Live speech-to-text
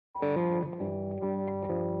Well,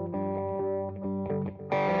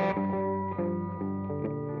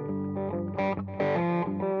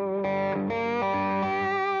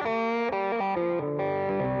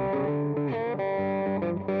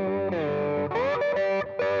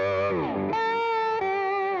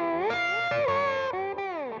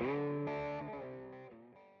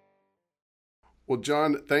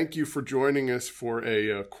 John, thank you for joining us for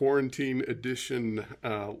a quarantine edition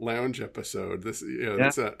lounge episode. This, Yeah.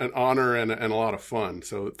 it's an honor and a lot of fun.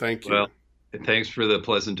 So, thank you. Well, thanks for the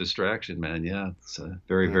pleasant distraction, man. Yeah, it's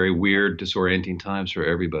very, Yeah, very weird, disorienting times for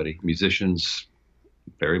everybody, musicians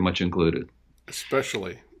very much included.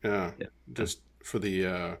 especially, yeah, Yeah. Yeah. just for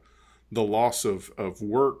the loss of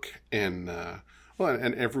work and well,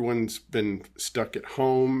 and everyone's been stuck at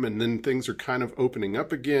home, and then things are kind of opening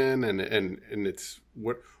up again, and it's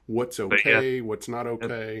what's But yeah, okay, what's not yeah,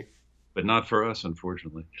 okay. but not for us,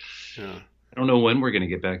 unfortunately. Yeah, I don't know when we're going to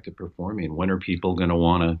get back to performing. When are people going to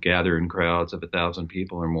want to gather in crowds of 1,000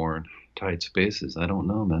 people or more in tight spaces? I don't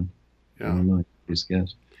know, man. I yeah. don't know. Just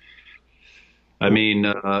guess. I Well, mean,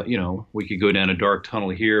 we could go down a dark tunnel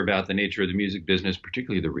here about the nature of the music business,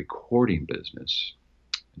 particularly the recording business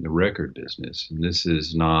and the record business. And this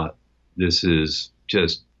is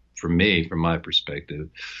just for me, from my perspective,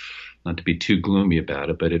 not to be too gloomy about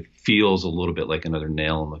it, but it feels a little bit like another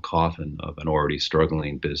nail in the coffin of an already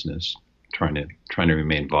struggling business, trying to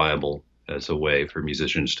remain viable as a way for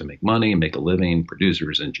musicians to make money, make a living,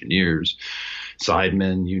 producers, engineers,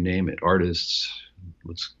 sidemen, you name it, artists.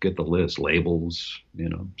 Let's get the list, labels.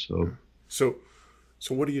 So, so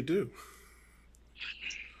so what do you do?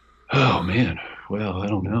 oh man, well, I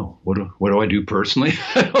don't know. What do I do personally?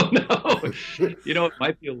 I don't know. It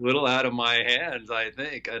might be a little out of my hands, I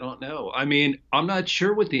think. I don't know. I mean, I'm not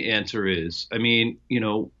sure what the answer is. I mean,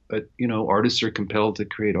 artists are compelled to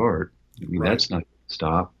create art. I mean, Right. that's not going to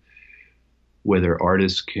stop. Whether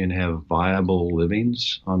artists can have viable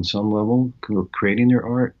livings on some level, creating their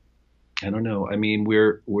art, I don't know. I mean,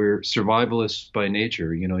 we're survivalists by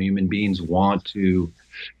nature. Human beings want to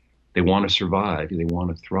survive, they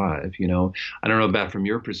want to thrive. I don't know about from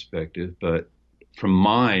your perspective, but from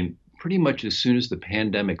mine, pretty much as soon as the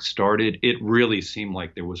pandemic started, it really seemed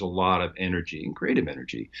like there was a lot of energy and creative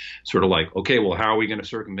energy, sort of like, okay, well, how are we going to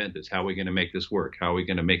circumvent this? How are we going to make this work? How are we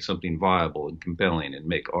going to make something viable and compelling and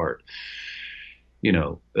make art? You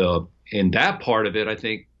know, uh, and that part of it, I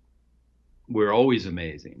think we're always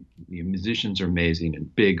amazing. The musicians are amazing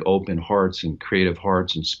and big open hearts and creative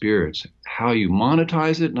hearts and spirits. How you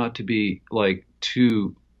monetize it, not to be like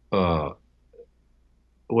too uh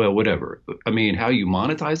well, whatever. I mean, how you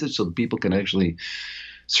monetize it so people can actually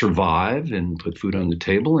survive and put food on the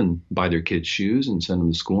table and buy their kids shoes and send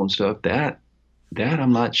them to school and stuff. That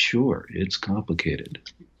I'm not sure. It's complicated,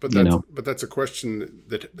 But you that's know. but that's a question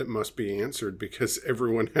that must be answered because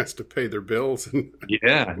everyone has to pay their bills and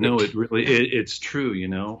Yeah, no, it's true.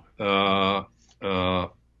 Uh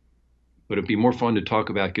but it'd be more fun to talk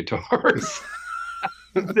about guitars.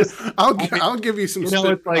 This, I mean, I'll give you some it's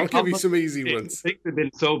I'll like give you some easy ones. things have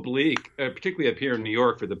been so bleak, particularly up here in New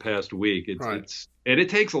York for the past week. It's Right. it's and it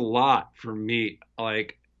takes a lot for me.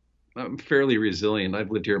 Like I'm fairly resilient.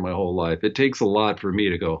 I've lived here my whole life. It takes a lot for me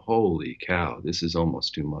to go, holy cow, this is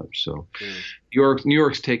almost too much. So Yeah. New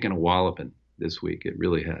York's taken a walloping this week. It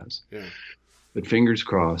really has. Yeah. But fingers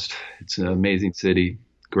crossed. It's an amazing city.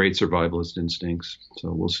 Great survivalist instincts.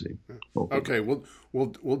 So we'll see. Hopefully. Okay,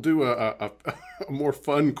 we'll do a more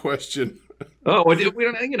fun question. Oh, we don't.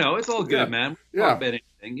 It's all Yeah. good, man. We talk Yeah. about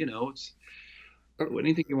anything. It's Uh,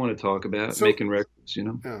 anything you want to talk about. So Making records.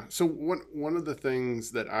 yeah. So one of the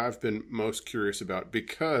things that I've been most curious about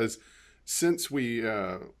because since we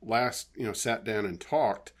last sat down and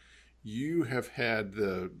talked, you have had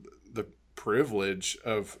the privilege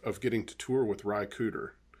of getting to tour with Ry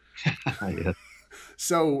Cooder. Yeah.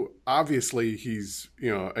 So obviously he's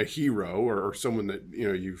a hero or someone that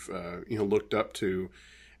you've looked up to,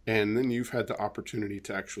 and then you've had the opportunity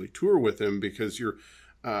to actually tour with him because you're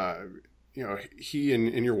uh, he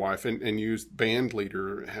and your wife and you as band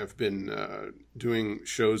leader have been doing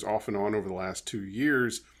shows off and on over the last 2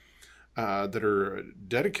 years that are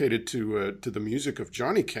dedicated to the music of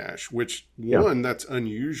Johnny Cash, which Yeah. one that's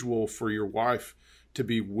unusual for your wife to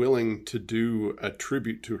be willing to do a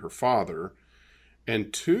tribute to her father,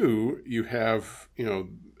 and two, you have,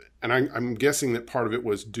 and I'm guessing that part of it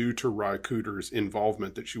was due to Ry Cooder's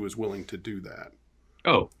involvement that she was willing to do that.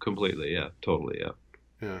 Oh, completely. Yeah. Totally. Yeah.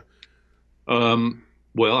 Yeah.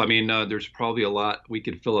 Well, I mean, there's probably a lot we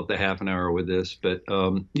could fill up the half an hour with this, but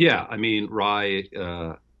yeah, I mean, Rye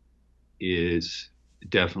is.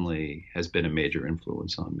 definitely has been a major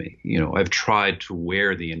influence on me. I've tried to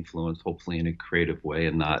wear the influence, hopefully in a creative way,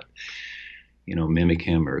 and not, mimic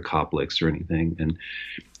him or Koplicks or anything. And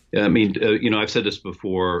I mean, I've said this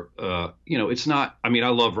before. It's not. I mean, I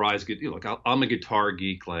love Rise. Like, I'm a guitar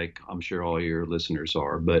geek, like I'm sure all your listeners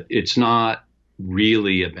are, but it's not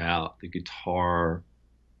really about the guitar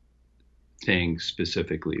thing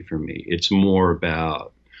specifically for me. It's more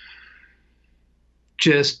about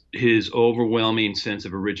just his overwhelming sense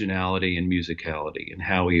of originality and musicality, and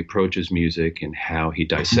how he approaches music, and how he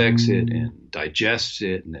dissects it and digests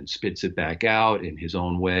it and then spits it back out in his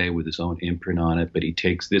own way with his own imprint on it. But he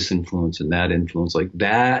takes this influence and that influence, like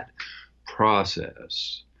that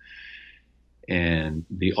process and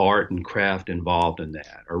the art and craft involved in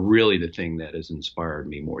that are really the thing that has inspired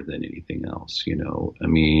me more than anything else. I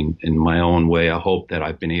mean, in my own way, I hope that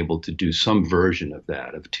I've been able to do some version of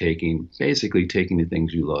that, of basically taking the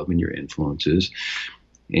things you love and your influences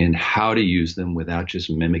and how to use them without just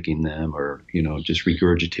mimicking them or, just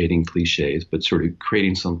regurgitating cliches, but sort of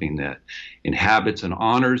creating something that inhabits and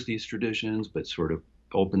honors these traditions, but sort of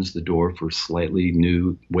opens the door for slightly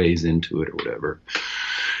new ways into it or whatever.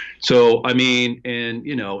 So, I mean, and,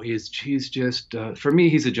 he's just, for me,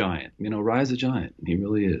 he's a giant. Rye's a giant. He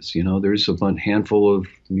really is. There's a handful of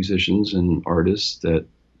musicians and artists that,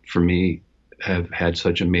 for me, have had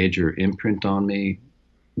such a major imprint on me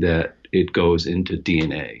that it goes into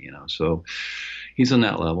DNA, So he's on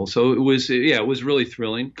that level. So it was really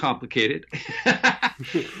thrilling, complicated.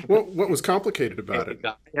 What was complicated about it?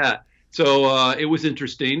 Yeah. So it was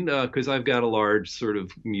interesting because I've got a large sort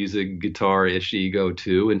of music guitar-ish ego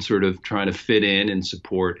too, and sort of trying to fit in and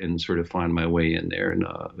support and sort of find my way in there. And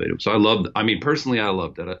so personally, I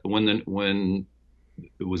loved it. When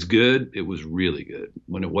it was good, it was really good.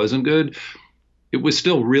 When it wasn't good, it was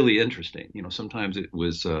still really interesting. Sometimes it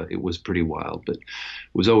was pretty wild, but it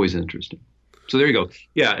was always interesting. So there you go.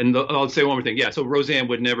 Yeah, and I'll say one more thing. Yeah, so Roseanne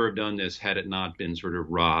would never have done this had it not been sort of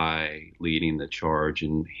Rye leading the charge,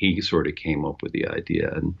 and he sort of came up with the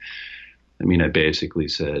idea. And I mean, I basically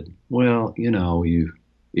said, well,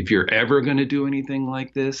 if you're ever going to do anything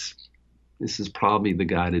like this is probably the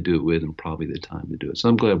guy to do it with, and probably the time to do it. So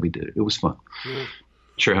I'm glad we did it. It was fun. Yeah.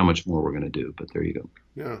 Sure how much more we're going to do, but there you go.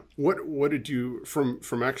 Yeah. What did you,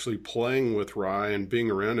 from actually playing with Rye and being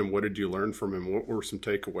around him, what did you learn from him? What were some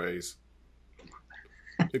takeaways?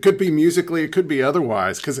 It could be musically, it could be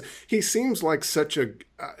otherwise, because he seems like such a,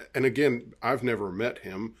 and again, I've never met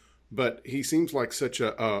him, but he seems like such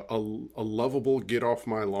a lovable, get off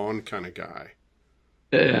my lawn kind of guy.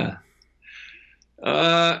 Yeah.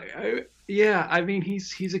 Yeah. I mean,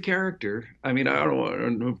 he's a character. I mean, I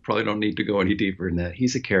probably don't need to go any deeper than that.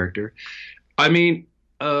 He's a character. I mean,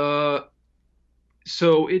 so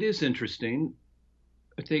it is interesting.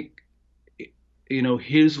 I think,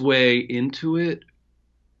 his way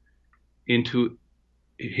into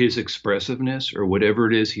his expressiveness or whatever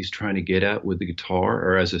it is he's trying to get at with the guitar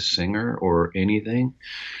or as a singer or anything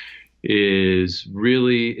is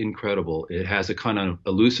really incredible. It has a kind of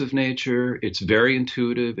elusive nature. It's very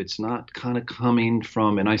intuitive. It's not kind of coming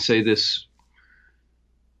from, and I say this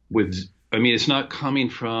it's not coming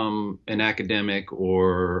from an academic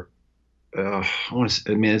or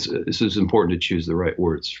this is important to choose the right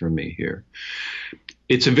words for me here.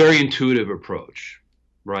 It's a very intuitive approach.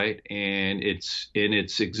 Right. And it's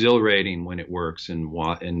exhilarating when it works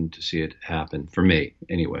and to see it happen for me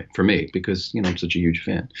anyway, because, I'm such a huge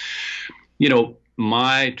fan.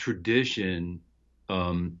 My tradition,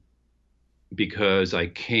 because I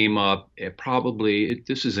came up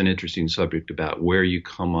this is an interesting subject about where you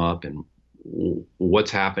come up and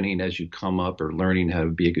what's happening as you come up or learning how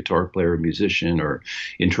to be a guitar player, or musician, or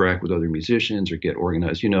interact with other musicians or get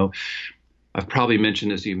organized. I've probably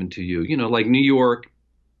mentioned this even to you, like New York.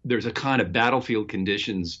 There's a kind of battlefield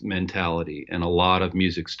conditions mentality and a lot of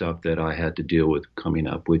music stuff that I had to deal with coming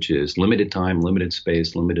up, which is limited time, limited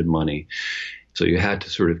space, limited money. So you had to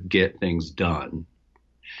sort of get things done.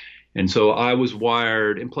 And so I was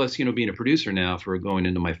wired, and plus, being a producer now for going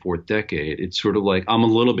into my fourth decade, it's sort of like I'm a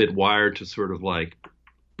little bit wired to sort of like,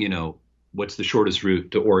 what's the shortest route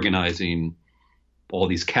to organizing all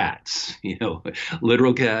these cats,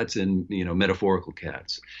 literal cats and, metaphorical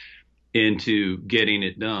cats, into getting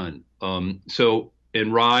it done.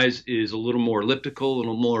 And Rise is a little more elliptical, a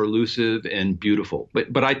little more elusive and beautiful.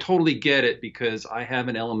 But I totally get it because I have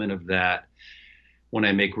an element of that when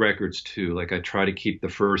I make records too. Like I try to keep the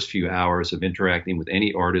first few hours of interacting with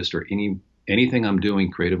any artist or anything I'm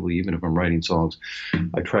doing creatively, even if I'm writing songs,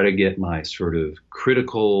 I try to get my sort of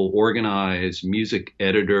critical, organized music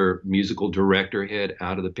editor, musical director head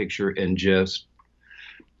out of the picture and just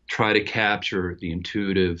try to capture the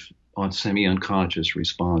intuitive, on semi-unconscious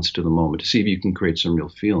response to the moment to see if you can create some real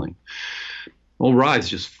feeling. Well, Ride's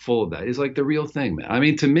just full of that. It's like the real thing, man. I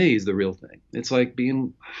mean, to me, it's the real thing. It's like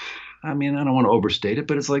being, I mean, I don't want to overstate it,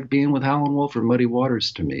 but it's like being with Howlin' Wolf or Muddy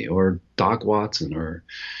Waters to me, or Doc Watson, or,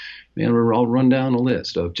 man, I'll run down a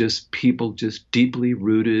list of just people just deeply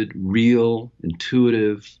rooted, real,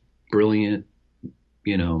 intuitive, brilliant,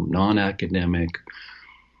 non-academic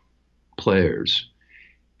players.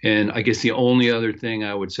 And I guess the only other thing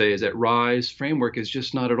I would say is that Rise framework is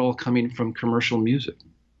just not at all coming from commercial music,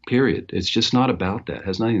 period. It's just not about that. It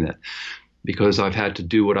has nothing to that. Because I've had to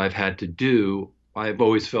do what I've had to do, I've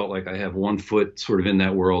always felt like I have one foot sort of in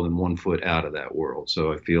that world and one foot out of that world.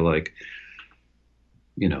 So I feel like,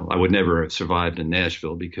 I would never have survived in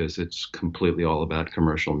Nashville because it's completely all about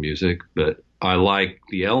commercial music. But I like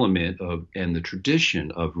the element of and the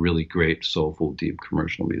tradition of really great, soulful, deep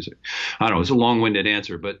commercial music. I don't know, it's a long-winded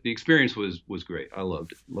answer, but the experience was great. I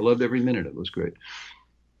loved it. I loved every minute of it. It was great.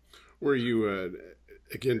 Were you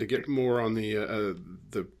again, to get more on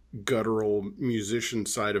the guttural musician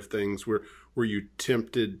side of things, were you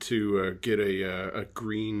tempted to get a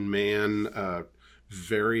Green Man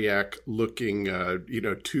Variac looking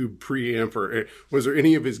tube preamp, or was there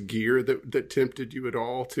any of his gear that tempted you at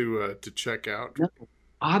all to check out? No,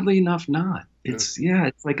 oddly enough, not. It's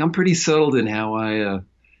it's like I'm pretty settled in how I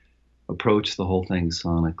approach the whole thing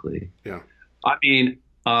sonically. Yeah. I mean,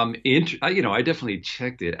 I definitely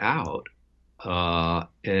checked it out. I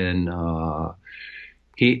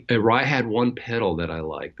had one pedal that I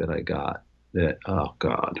liked that I got that, oh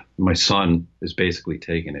God, my son is basically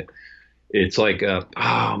taking it. It's like,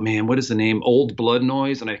 oh man, what is the name? Old Blood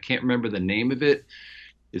Noise. And I can't remember the name of it.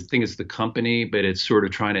 I think it's the company, but it's sort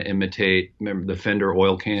of trying to imitate, remember the Fender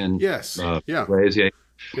oil can? Yes. Yeah. Ways, yeah.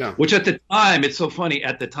 Yeah. Which at the time, it's so funny.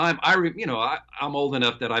 At the time, I'm old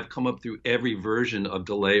enough that I've come up through every version of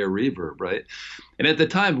delay or reverb, right? And at the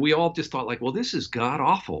time, we all just thought like, well, this is god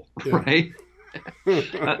awful, right?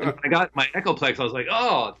 I got my Echoplex. I was like,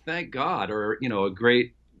 oh, thank God. Or a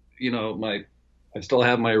great, I still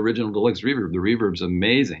have my original deluxe reverb. The reverb's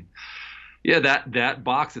amazing. Yeah, that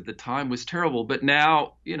box at the time was terrible, but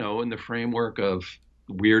now, in the framework of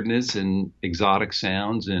weirdness and exotic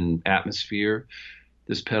sounds and atmosphere,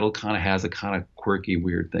 this pedal kind of has a kind of quirky,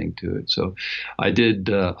 weird thing to it. So I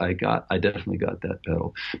definitely got that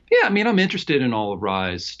pedal. Yeah, I mean, I'm interested in all of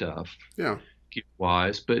Rise stuff. Yeah.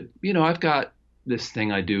 Wise, but I've got this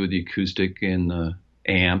thing I do with the acoustic and the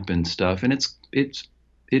amp and stuff, and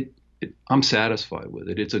I'm satisfied with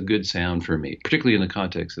it. It's a good sound for me, particularly in the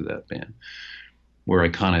context of that band, where I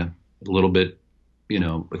kind of a little bit,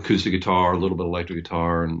 acoustic guitar, a little bit electric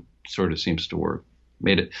guitar, and sort of seems to work.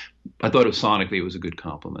 I thought sonically it was a good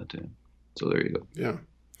compliment to him. So there you go. Yeah.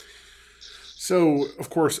 So of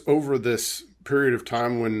course, over this period of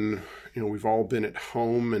time when, we've all been at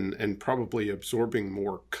home and probably absorbing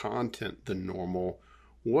more content than normal,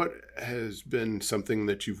 what has been something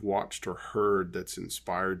that you've watched or heard that's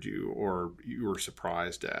inspired you or you were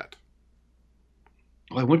surprised at?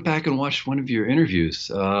 Well, I went back and watched one of your interviews.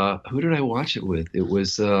 Who did I watch it with? It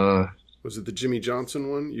was it the Jimmy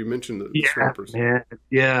Johnson one? You mentioned the Swampers. Man.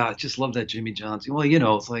 Yeah, I just love that Jimmy Johnson. Well,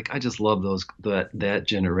 it's like I just love that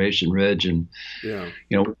generation, Reg, and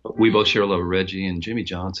we both share a love of Reggie and Jimmy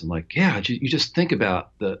Johnson. Like, yeah, you just think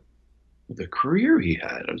about the career he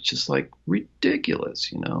had. It's just like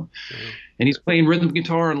ridiculous, Yeah. And he's playing rhythm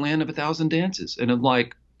guitar in Land of a Thousand Dances, and I'm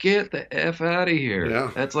like, get the F out of here.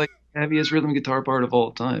 Yeah. That's like the heaviest rhythm guitar part of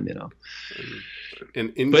all time, But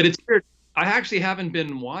it's weird. I actually haven't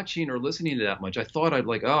been watching or listening to that much. I thought I'm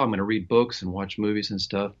going to read books and watch movies and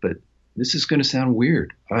stuff, but this is going to sound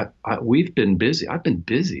weird. We've been busy. I've been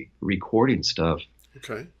busy recording stuff.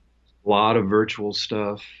 Okay. A lot of virtual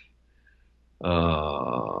stuff.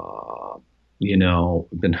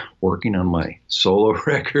 Been working on my solo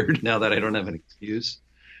record now that I don't have an excuse.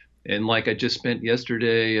 And like I just spent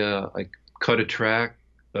yesterday, I cut a track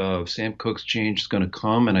of Sam Cooke's Change is Gonna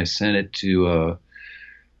Come, and I sent it to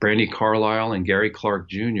Brandy Carlisle and Gary Clark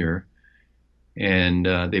Jr. And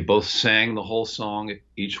they both sang the whole song,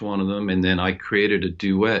 each one of them, and then I created a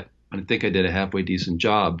duet. I think I did a halfway decent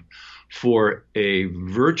job for a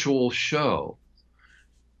virtual show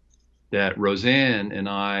that Roseanne and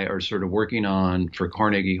I are sort of working on for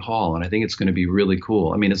Carnegie Hall, and I think it's going to be really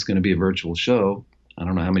cool. I mean, it's going to be a virtual show. I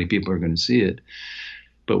don't know how many people are going to see it,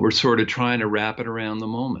 but we're sort of trying to wrap it around the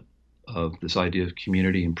moment of this idea of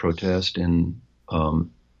community and protest and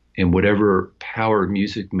whatever power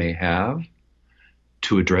music may have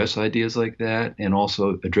to address ideas like that, and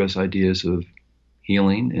also address ideas of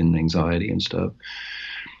healing and anxiety and stuff.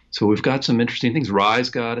 So we've got some interesting things. Rye's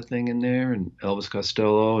got a thing in there, and Elvis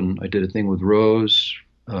Costello, and I did a thing with Rose.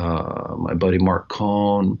 My buddy Mark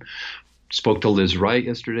Cohn spoke to Liz Wright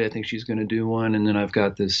yesterday. I think she's going to do one. And then I've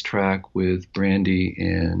got this track with Brandy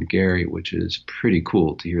and Gary, which is pretty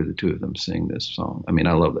cool to hear the two of them sing this song. I mean,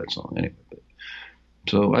 I love that song anyway.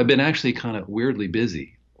 So I've been actually kind of weirdly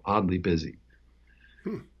busy, oddly busy.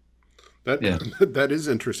 That is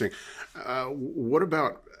interesting. What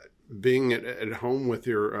about being at home with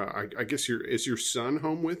your? I guess is your son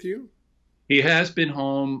home with you? He has been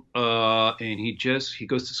home, and he goes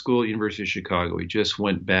to school at University of Chicago. He just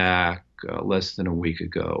went back less than a week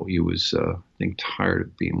ago. He was, I think, tired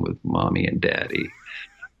of being with mommy and daddy.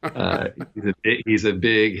 He's a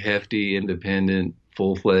big, hefty, independent,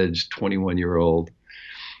 full-fledged 21-year-old.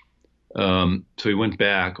 So he went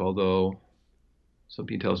back, although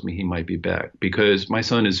something tells me he might be back, because my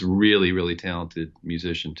son is really, really talented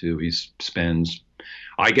musician too.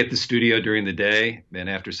 I get the studio during the day, and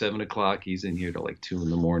after 7 o'clock, he's in here till like 2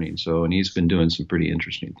 a.m. So, and he's been doing some pretty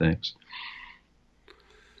interesting things.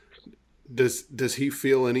 Does he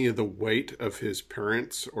feel any of the weight of his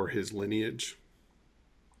parents or his lineage?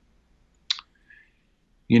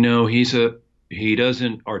 You know, he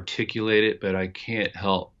doesn't articulate it, but I can't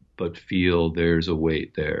help but feel there's a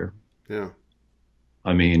weight there. Yeah.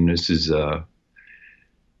 I mean, this is,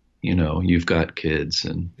 you've got kids,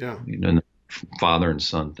 and, father and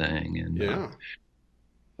son thing. And,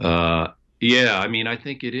 I mean, I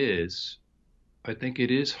think it is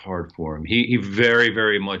hard for him. He very,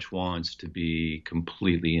 very much wants to be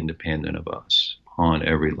completely independent of us on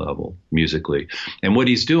every level musically. And what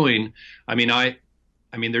he's doing, I mean,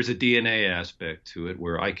 there's a DNA aspect to it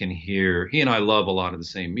where I can hear, he and I love a lot of the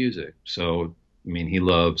same music. So, I mean, he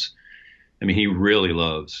really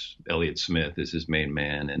loves Elliott Smith as his main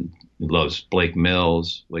man, and he loves Blake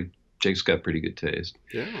Mills. Like, Jake's got pretty good taste.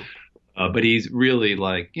 Yeah. But he's really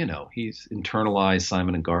like, he's internalized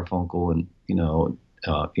Simon and Garfunkel, and,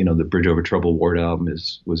 the Bridge Over Troubled Ward album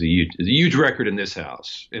was a huge record in this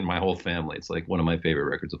house, in my whole family. It's like one of my favorite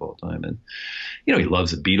records of all time. And, he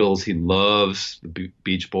loves the Beatles. He loves the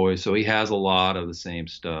Beach Boys. So he has a lot of the same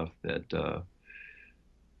stuff that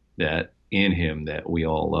in him that we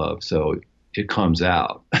all love. So it comes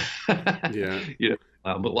out. Yeah.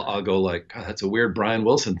 I'll go like, God, that's a weird Brian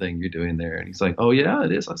Wilson thing you're doing there. And he's like, oh, yeah,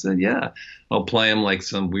 it is. I said, yeah. I'll play him like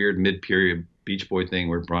some weird mid-period Beach Boy thing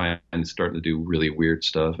where Brian is starting to do really weird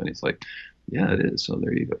stuff. And he's like, yeah, it is. So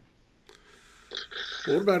there you go.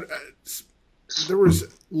 What about, there was,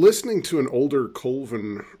 listening to an older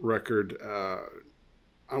Colvin record,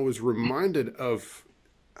 I was reminded of,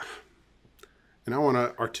 and I want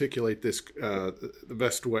to articulate this the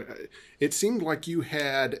best way. It seemed like you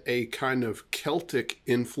had a kind of Celtic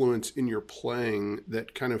influence in your playing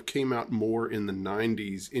that kind of came out more in the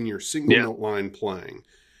 90s in your single note line playing.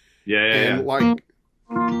 Yeah. Like,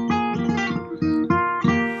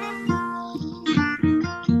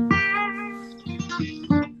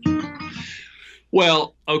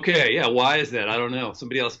 well, okay, yeah. Why is that? I don't know.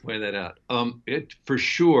 Somebody else pointed that out. For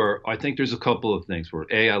sure, I think there's a couple of things. Where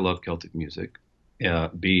A, I love Celtic music.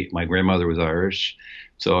 B, my grandmother was Irish,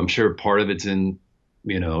 so I'm sure part of it's in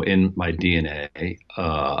my DNA.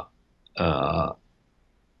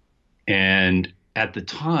 And at the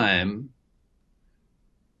time,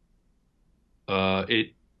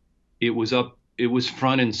 it was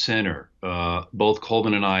front and center. Both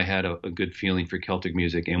Colvin and I had a good feeling for Celtic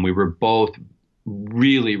music, and we were both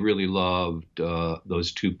really, really loved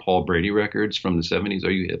those two Paul Brady records from the 70s.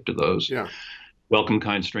 Are you hip to those? Yeah. Welcome,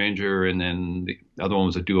 Kind Stranger, and then the other one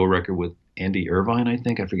was a duo record with Andy Irvine, I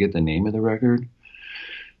think. I forget the name of the record.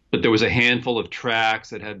 But there was a handful of tracks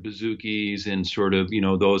that had bouzoukis and sort of,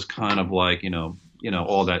 those kind of like,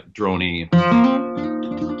 all that drony.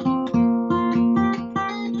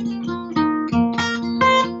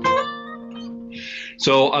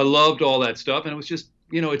 So I loved all that stuff, and it was just,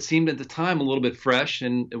 it seemed at the time a little bit fresh,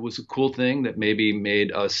 and it was a cool thing that maybe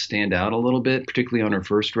made us stand out a little bit, particularly on our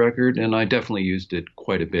first record. And I definitely used it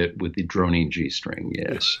quite a bit with the droning G string.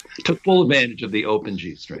 Yes, took full advantage of the open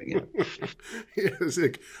G string. Yeah. Yes,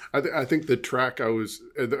 I think the track there was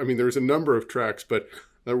a number of tracks, but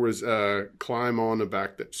there was "Climb On the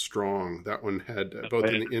Back That's Strong." That one had both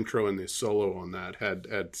in the intro and the solo on that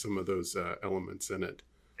had some of those elements in it.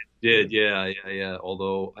 It did, yeah.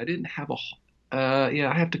 Although I didn't have I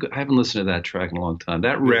haven't listened to that track in a long time.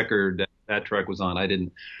 That record that track was on, I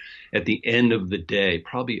didn't, at the end of the day,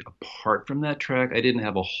 probably apart from that track, I didn't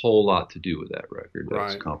have a whole lot to do with that record. That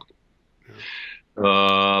was complicated.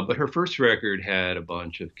 Yeah. But her first record had a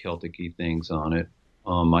bunch of Celtic-y things on it.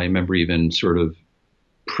 I remember even sort of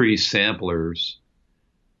pre-samplers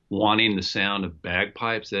wanting the sound of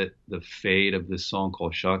bagpipes at the fade of this song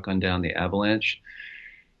called Shotgun Down the Avalanche.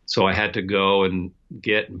 So I had to go and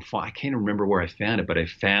I can't remember where I found it, but I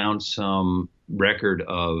found some record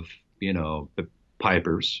of, the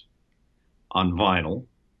pipers on vinyl,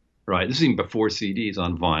 right? This is even before CDs,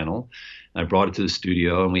 on vinyl. And I brought it to the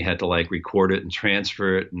studio, and we had to like record it and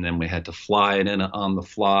transfer it. And then we had to fly it in on the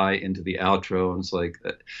fly into the outro. And it's like,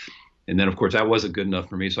 and then of course that wasn't good enough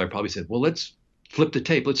for me. So I probably said, well, let's flip the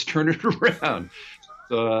tape. Let's turn it around.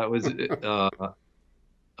 So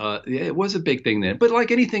yeah, it was a big thing then. But like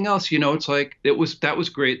anything else, it's like that was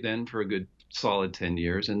great then for a good solid 10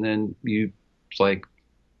 years. And then it's like,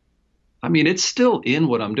 I mean, it's still in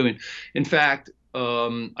what I'm doing. In fact,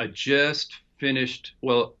 I just finished,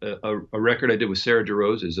 a record I did with Sarah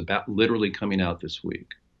DeRosa is about literally coming out this week.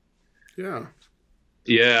 Yeah.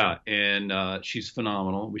 Yeah, and she's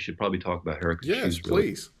phenomenal. We should probably talk about her. Yes,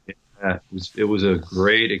 please. It was a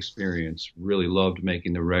great experience. Really loved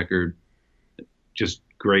making the record. Just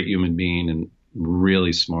great human being and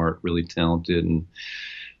really smart, really talented. And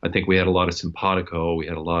I think we had a lot of simpatico. We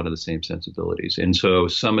had a lot of the same sensibilities. And so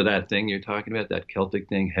some of that thing you're talking about, that Celtic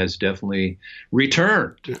thing, has definitely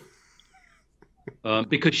returned.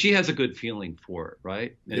 Because she has a good feeling for it,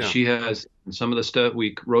 right? And she has some of the stuff,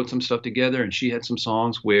 we wrote some stuff together, and she had some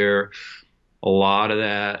songs where a lot of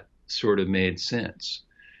that sort of made sense.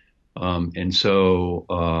 And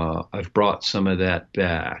so I've brought some of that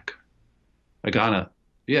back.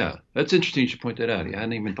 That's interesting you should point that out. I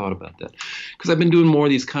hadn't even thought about that. Because I've been doing more of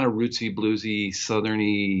these kind of rootsy, bluesy,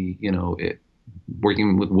 southerny,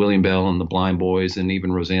 working with William Bell and the Blind Boys, and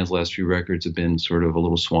even Roseanne's last few records have been sort of a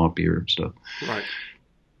little swampier stuff. Right.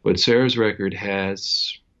 But Sarah's record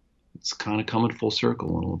it's kind of coming full circle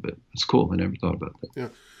a little bit. It's cool. I never thought about that. Yeah.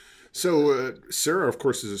 So Sarah, of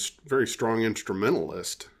course, is a very strong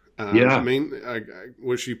instrumentalist. Yeah.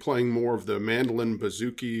 Was she playing more of the mandolin,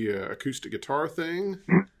 bouzouki, acoustic guitar thing?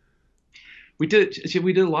 We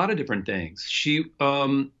did a lot of different things.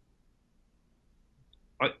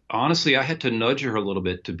 Honestly, I had to nudge her a little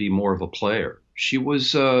bit to be more of a player. She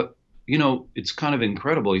was, it's kind of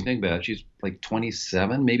incredible. You think about it. She's like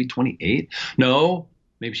 27, maybe 28. No,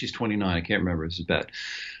 maybe she's 29. I can't remember. This is bad.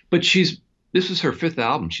 But this is her 5th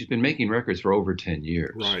album. She's been making records for over 10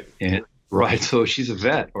 years. Right. So she's a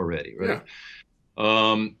vet already, right?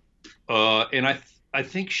 Yeah. And I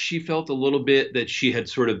think she felt a little bit that she had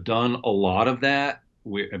sort of done a lot of that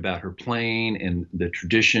about her playing and the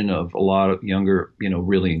tradition of a lot of younger,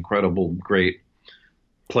 really incredible, great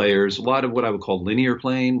players. A lot of what I would call linear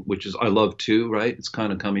playing, which is I love too, right? It's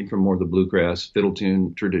kind of coming from more of the bluegrass fiddle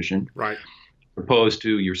tune tradition. Right. Opposed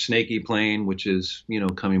to your snaky playing, which is,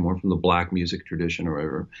 coming more from the black music tradition or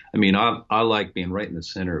whatever. I mean, I like being right in the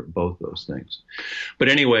center of both those things. But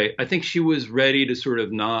anyway, I think she was ready to sort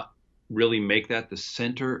of not really make that the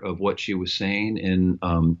center of what she was saying. And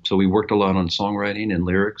so we worked a lot on songwriting and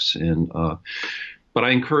lyrics. But I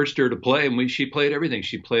encouraged her to play, and she played everything.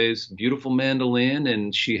 She plays beautiful mandolin,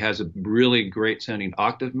 and she has a really great sounding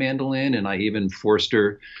octave mandolin. And I even forced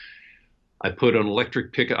her. I put an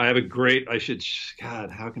electric pickup. I have God,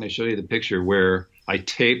 how can I show you the picture where I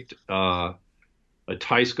taped a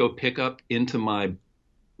Teisco pickup into my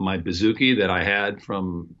bouzouki that I had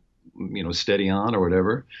from, Steady On or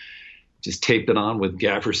whatever. Just taped it on with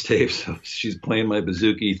gaffer's tape. So she's playing my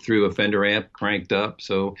bouzouki through a Fender amp cranked up.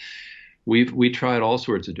 So we tried all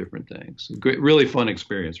sorts of different things. Great, really fun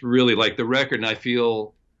experience. Really like the record. And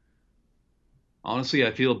honestly,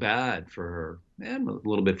 I feel bad for her and a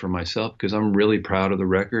little bit for myself because I'm really proud of the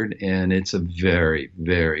record, and it's a very,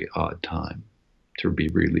 very odd time to be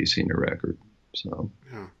releasing a record. So,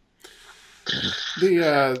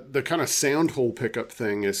 yeah. The kind of sound hole pickup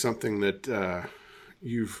thing is something that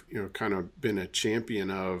you've kind of been a champion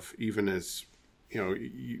of, even as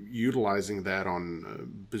utilizing that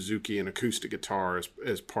on bouzouki and acoustic guitar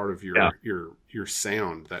as part of your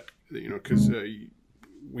sound. That because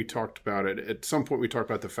we talked about it at some point. We talked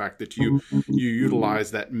about the fact that you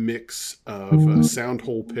utilize that mix of sound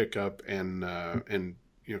hole pickup and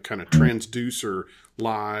kind of transducer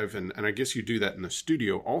live, and I guess you do that in the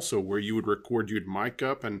studio also, where you would record, you'd mic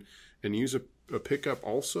up and use a pickup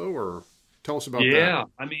also, or tell us about that. Yeah,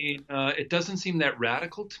 I mean, it doesn't seem that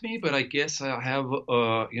radical to me, but I guess I have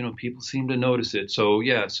people seem to notice it. So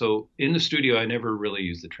so in the studio, I never really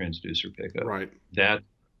use the transducer pickup. Right.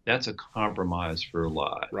 That's a compromise for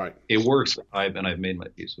live. Right. It works live, and I've made my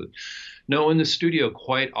peace with. No, in the studio,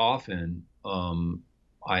 quite often,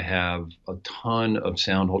 I have a ton of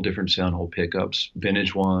different sound hole pickups,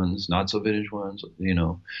 vintage ones, not so vintage ones,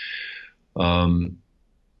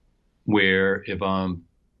 where if I'm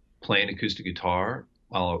playing acoustic guitar,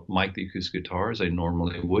 I'll mic the acoustic guitar as I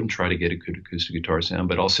normally would and try to get a good acoustic guitar sound,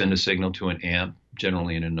 but I'll send a signal to an amp,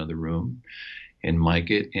 generally in another room, and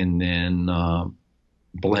mic it, and then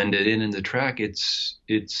blend it in the track. It's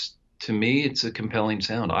to me, it's a compelling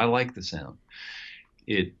sound. I like the sound.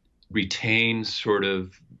 It retains sort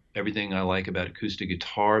of everything I like about acoustic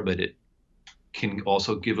guitar, but it can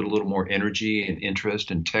also give it a little more energy and interest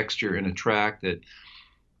and texture in a track that,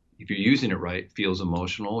 if you're using it right, feels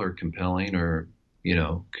emotional or compelling, or, you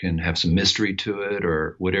know, can have some mystery to it,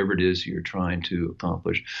 or whatever it is you're trying to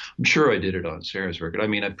accomplish. I'm sure I did it on Sarah's record. I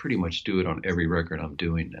mean, I pretty much do it on every record I'm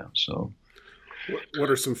doing now. So, what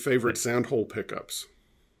are some favorite sound hole pickups?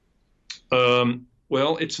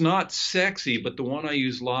 Well, it's not sexy, but the one I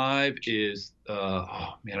use live is,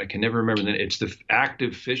 oh man, I can never remember that. It's the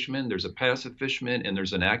active Fishman. There's a passive Fishman and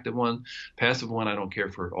there's an active one. Passive one I don't care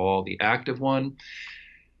for at all. The active one,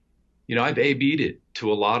 you know, I've A/B'd it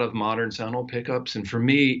to a lot of modern sound hole pickups, and for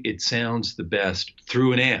me, it sounds the best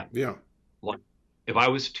through an amp. Yeah. Like, if I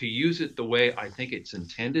was to use it the way I think it's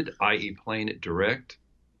intended, i.e. playing it direct,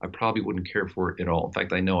 I probably wouldn't care for it at all. In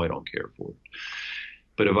fact, I know I don't care for it.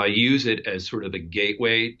 But if I use it as sort of a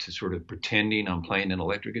gateway to sort of pretending I'm playing an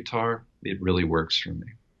electric guitar, it really works for me.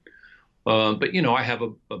 But, you know, I have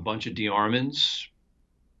a bunch of DeArmonds.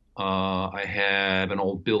 I have an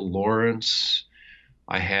old Bill Lawrence.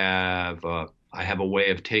 I have a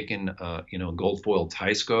way of taking, you know, gold foil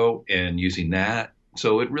Teisco and using that.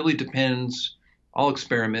 So it really depends. I'll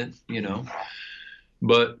experiment, you know.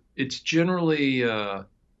 But it's generally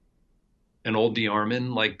an old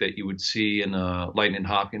DeArmond, like that you would see in a Lightning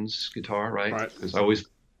Hopkins guitar, right? Because I always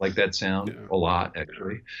like that sound a lot,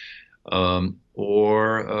 actually.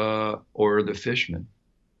 Or the Fishman,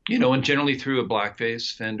 you know, and generally through a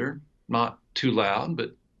Blackface Fender, not too loud,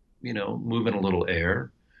 but, you know, moving a little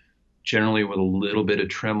air, generally with a little bit of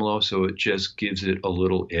tremolo, so it just gives it a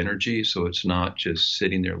little energy, so it's not just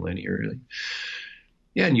sitting there linearly.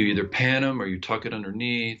 Yeah, and you either pan them or you tuck it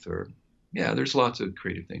underneath, or yeah, there's lots of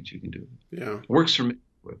creative things you can do. Yeah, it works for me.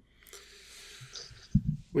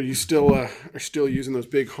 Well, you still are still using those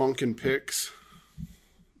big honking picks?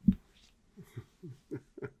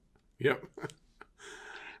 Yep.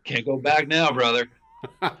 Can't go back now, brother.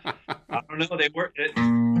 I don't know. They work.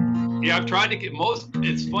 Yeah, I've tried to get most.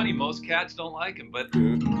 It's funny. Most cats don't like them, but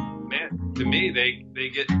man, to me, they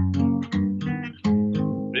get.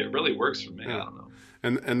 It really works for me. Yeah. I don't know.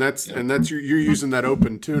 And that's you're using that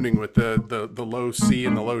open tuning with the low C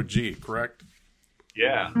and the low G, correct?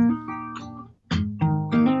 Yeah.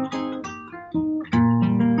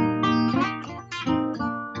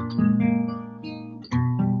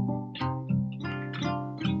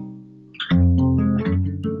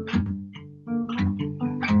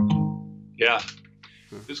 Yeah.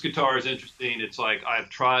 This guitar is interesting. It's like I've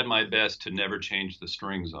tried my best to never change the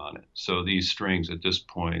strings on it. So these strings at this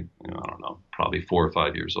point, you know, I don't know, probably 4 or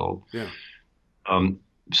 5 years old. Yeah.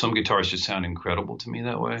 Some guitars just sound incredible to me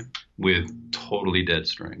that way, with totally dead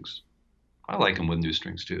strings. I like them with new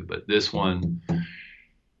strings too, but this one,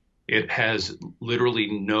 it has literally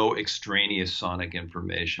no extraneous sonic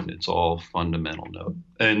information. It's all fundamental note.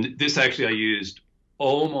 And this actually I used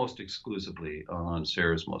almost exclusively on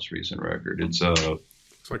Sarah's most recent record. It's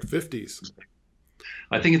like 50s.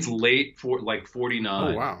 I think it's late for like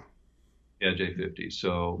 49. Oh wow. Yeah, J50.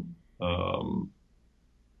 So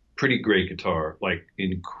pretty great guitar, like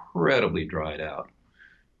incredibly dried out,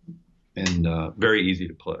 and very easy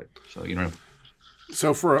to play. So you know.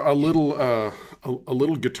 So for a little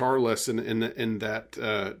guitar lesson in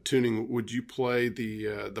that tuning, would you play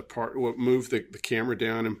the part? Move the camera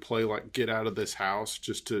down and play like "Get Out of This House"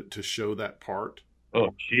 just to show that part?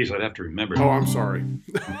 Oh, geez, I'd have to remember. Oh, I'm sorry.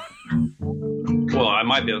 Well, I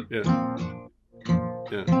might be able.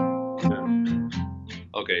 Yeah.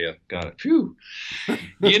 Okay, yeah, got it. Phew.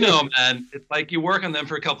 You know, man, it's like you work on them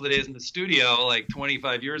for a couple of days in the studio, like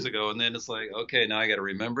 25 years ago, and then it's like, okay, now I got to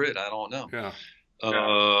remember it. I don't know. Yeah.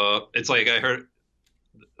 It's like I heard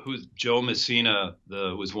who's Joe Messina,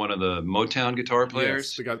 was one of the Motown guitar players.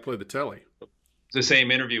 Yes, the guy that played the telly. It's the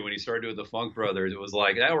same interview when he started doing the Funk Brothers. It was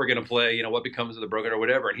like, we're gonna play, you know, What Becomes of the Broken or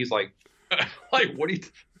whatever, and he's like, like, what do you?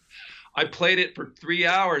 I played it for 3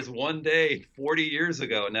 hours one day 40 years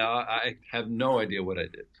ago. Now I have no idea what I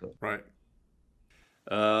did. So. Right.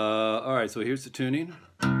 All right. So here's the tuning.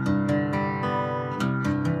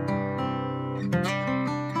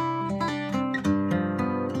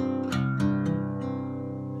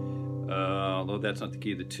 Although that's not the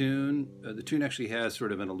key of the tune. The tune actually has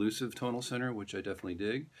sort of an elusive tonal center, which I definitely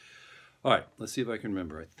dig. All right, let's see if I can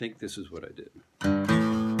remember. I think this is what I did.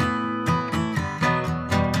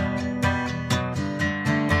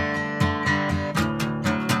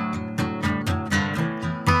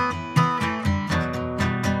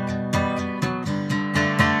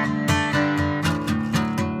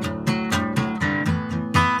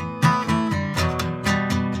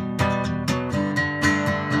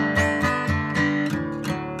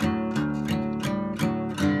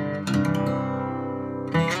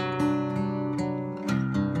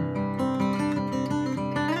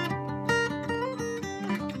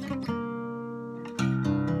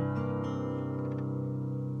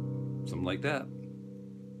 like that.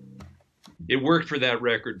 It worked for that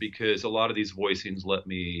record because a lot of these voicings let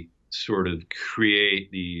me sort of create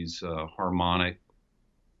these harmonic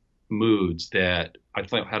moods that I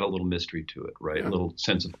thought had a little mystery to it, right? Yeah. A little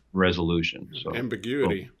sense of resolution. So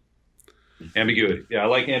ambiguity. Ambiguity. Yeah, I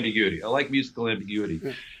like ambiguity. I like musical ambiguity.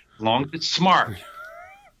 Yeah. As long as it's smart.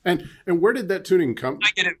 And where did that tuning come?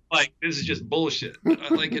 I get it. Like, this is just bullshit.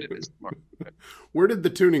 I like it if it's smart. Where did the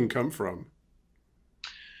tuning come from?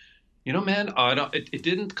 You know, man, it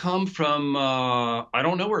didn't come from, I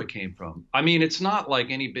don't know where it came from. I mean, it's not like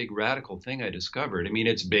any big radical thing I discovered. I mean,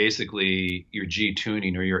 it's basically your G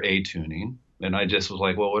tuning or your A tuning. And I just was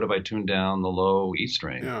like, well, what if I tuned down the low E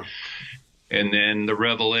string? Yeah. And then the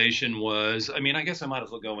revelation was, I mean, I guess I might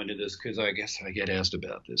as well go into this because I guess I get asked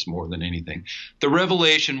about this more than anything. The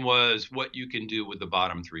revelation was what you can do with the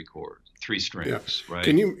bottom three strings, right?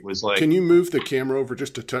 Can you move the camera over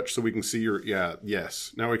just a touch so we can see your,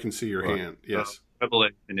 yes. Now we can see your hand. Yes.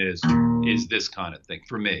 Revelation is this kind of thing,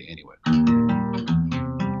 for me anyway.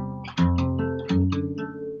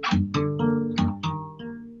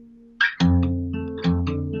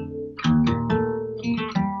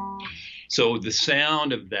 So the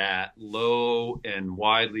sound of that low and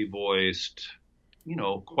widely voiced, you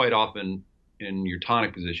know, quite often in your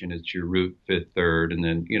tonic position, it's your root, fifth, third, and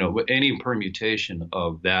then, you know, any permutation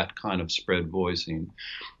of that kind of spread voicing,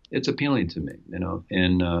 it's appealing to me, you know,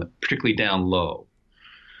 and particularly down low.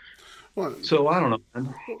 Well, so I don't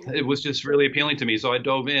know, it was just really appealing to me. So I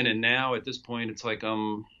dove in, and now at this point, it's like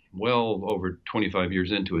I'm well over 25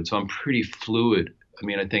 years into it. So I'm pretty fluid. I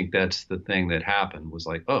mean, I think that's the thing that happened was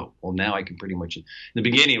like, oh, well, now I can pretty much, in the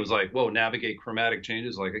beginning, it was like, whoa, navigate chromatic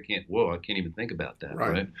changes. Like, I can't even think about that.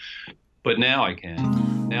 Right. But now I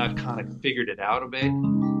can. Now I've kind of figured it out a bit.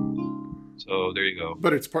 So there you go.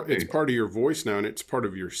 But it's part of your voice now, and it's part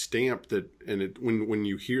of your stamp when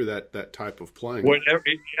you hear that type of playing. Whatever.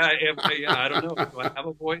 Yeah, I don't know. Do I have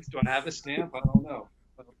a voice? Do I have a stamp? I don't know.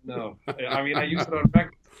 No. I mean, I use it on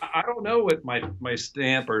record. I don't know what my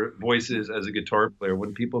stamp or voice is as a guitar player.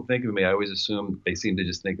 When people think of me, I always assume they seem to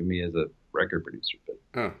just think of me as a record producer.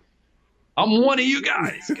 But I'm one of you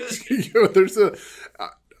guys.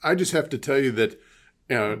 I just have to tell you that,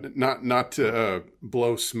 not to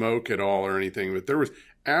blow smoke at all or anything, but there was,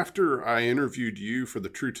 after I interviewed you for the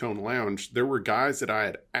True Tone Lounge, there were guys that I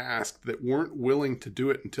had asked that weren't willing to do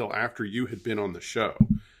it until after you had been on the show.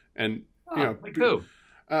 And, like who?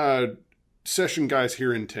 Session guys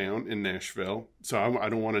here in town in Nashville. So I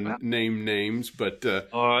don't want to name names, but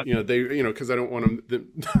because I don't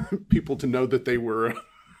want people to know that they were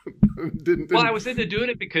didn't. Well, I was into doing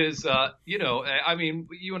it because I mean,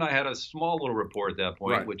 you and I had a small little rapport at that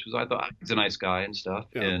point, right, which was, I thought he's a nice guy and stuff,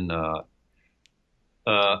 and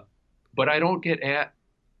but I don't get at.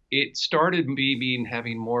 It started me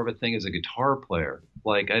having more of a thing as a guitar player.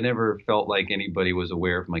 Like, I never felt like anybody was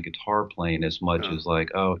aware of my guitar playing as much as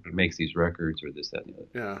like, oh, he makes these records or this, that, and the other.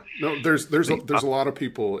 Yeah. No, there's a lot of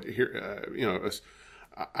people here,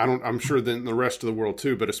 I'm sure in the rest of the world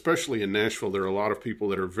too, but especially in Nashville, there are a lot of people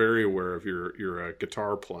that are very aware of your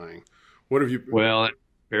guitar playing. What have you? Well,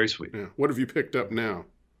 very sweet. Yeah. What have you picked up now?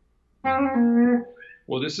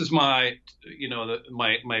 Well, this is my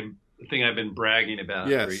thing I've been bragging about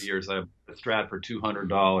for years. I have a Strat for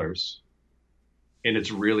 $200, and it's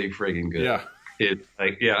really friggin' good. Yeah.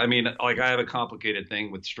 I mean, like, I have a complicated thing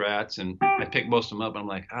with Strats, and I pick most of them up, and I'm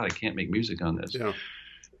like, I can't make music on this. Yeah.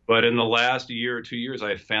 But in the last year or 2 years,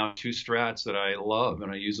 I found two Strats that I love,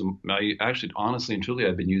 and I use them. I actually, honestly and truly,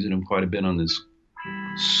 I've been using them quite a bit on this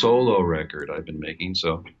solo record I've been making.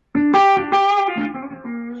 So,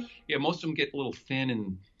 yeah, most of them get a little thin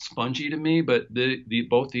and spongy to me, but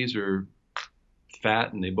both these are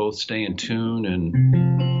fat, and they both stay in tune,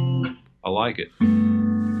 and I like it.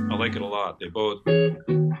 I like it a lot. They both.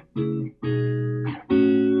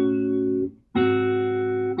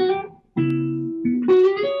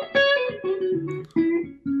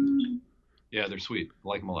 Yeah, they're sweet. I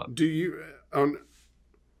like them a lot. Do you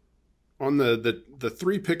on the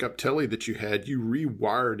three pickup telly that you had, you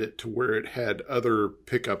rewired it to where it had other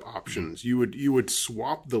pickup options. You would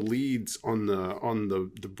swap the leads on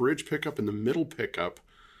the bridge pickup and the middle pickup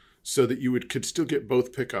so that you could still get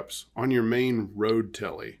both pickups on your main road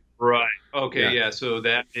telly. Right. Okay. Yeah. So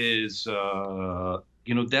that is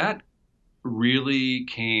that really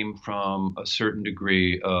came from a certain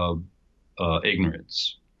degree of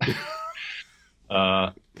ignorance.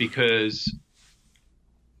 Because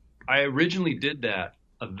I originally did that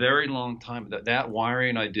a very long time. That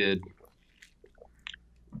wiring I did,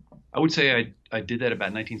 I would say I did that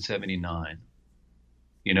about 1979.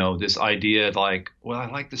 This idea like, well, I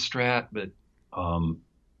like the Strat, but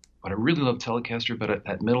but I really love Telecaster. But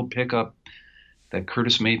that middle pickup, that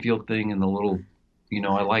Curtis Mayfield thing, and the little,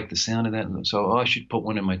 I like the sound of that. And so I should put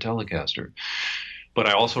one in my Telecaster. But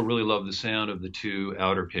I also really love the sound of the two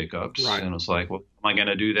outer pickups. Right. And I was like, well, am I going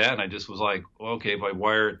to do that? And I just was like, well, okay, if I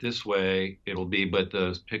wire it this way, it'll be, but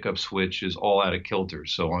the pickup switch is all out of kilter.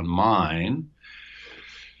 So on mine,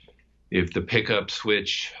 if the pickup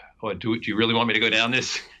switch, do you really want me to go down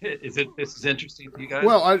this? This is interesting to you guys?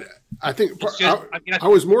 Well, I think just, I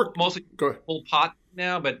was more mostly go ahead. full pot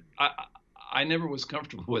now, but I never was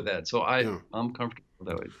comfortable with that. So I'm comfortable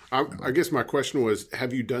that way. I guess my question was,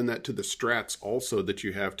 have you done that to the Strats also that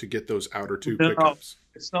you have to get those outer two pickups?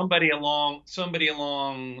 Somebody along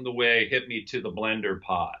the way hit me to the blender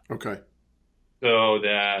pot. Okay. So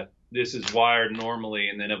that this is wired normally,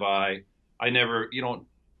 and then if I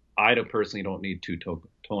personally don't need two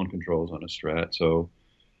tone controls on a Strat, so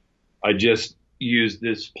I just use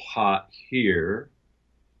this pot here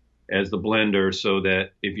as the blender, so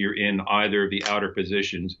that if you're in either of the outer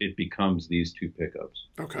positions, it becomes these two pickups.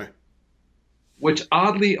 Okay. Which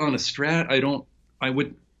oddly on a Strat,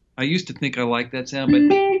 I used to think I liked that sound, but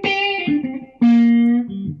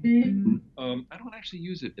I don't actually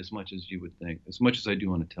use it as much as you would think, as much as I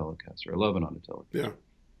do on a Telecaster. I love it on a Telecaster. Yeah.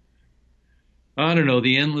 I don't know,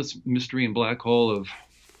 the endless mystery and black hole of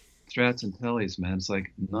Strats and Teles, man. It's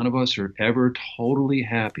like none of us are ever totally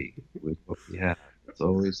happy with what we have. It's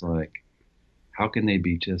always like, how can they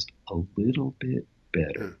be just a little bit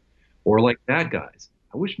better? Or like that guy's.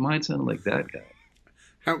 I wish mine sounded like that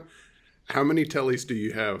guy. How many Teles do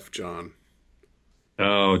you have, John?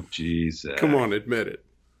 Oh, geez. Come on, admit it.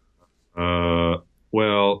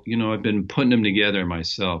 Well, I've been putting them together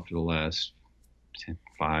myself for the last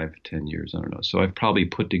 10 years. I don't know. So I've probably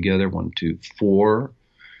put together 1, 2, 4.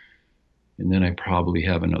 And then I probably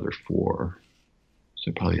have another 4.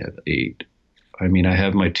 So I probably have 8. I mean, I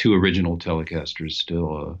have my 2 original Telecasters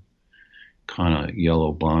still, a kind of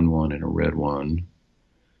yellow blonde one and a red one.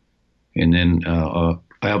 And then I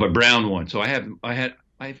have a brown one. So I had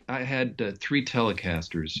 3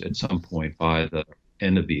 Telecasters at some point by the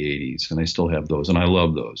end of the 80s, and I still have those, and I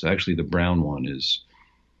love those. Actually, the brown one is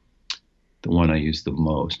the one I use the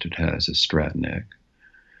most. It has a Strat neck.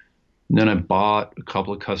 And then I bought a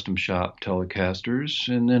couple of custom shop Telecasters,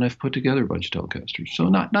 and then I've put together a bunch of Telecasters. So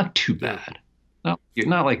not too bad.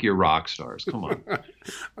 Not like you're rock stars. Come on.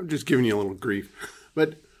 I'm just giving you a little grief.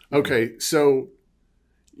 But okay, so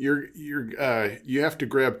you have to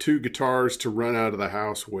grab 2 guitars to run out of the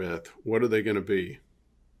house with. What are they going to be?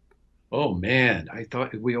 Oh man, I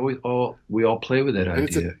thought we all play with that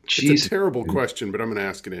idea. It's a terrible question, but I'm going to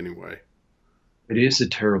ask it anyway. It is a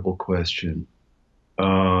terrible question.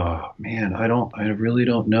 Man, I really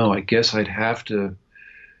don't know. I guess I'd have to.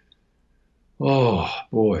 Oh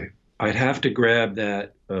boy, I'd have to grab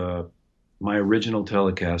that my original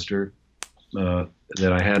Telecaster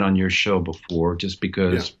that I had on your show before, just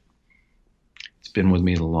because it's been with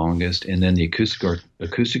me the longest, and then the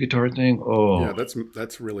acoustic guitar thing. Oh, yeah,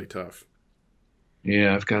 that's really tough.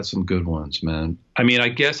 Yeah, I've got some good ones, man. I mean, I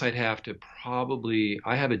guess I'd have to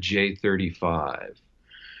I have a J35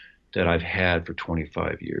 that I've had for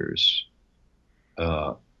 25 years.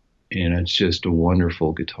 And it's just a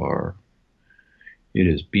wonderful guitar. It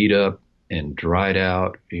is beat up and dried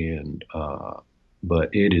out, but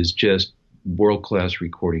it is just world-class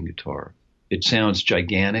recording guitar. It sounds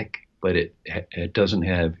gigantic, but it doesn't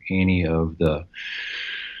have any of the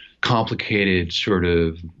complicated sort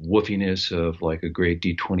of woofiness of like a great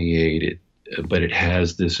D28, but it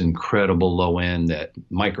has this incredible low end that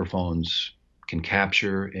microphones can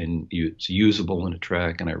capture, and it's usable in a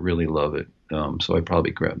track, and I really love it. So I'd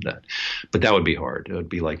probably grab that, but that would be hard. It would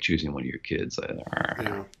be like choosing one of your kids.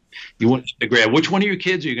 Yeah. You want to grab, which one of your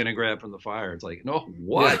kids are you going to grab from the fire? It's like, no,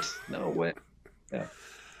 what? Yeah. No way. Yeah.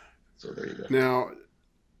 So there you go. Now,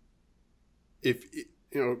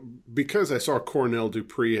 because I saw Cornell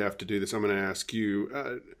Dupree have to do this, I'm going to ask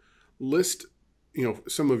you, list,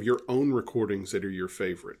 some of your own recordings that are your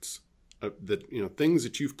favorites, things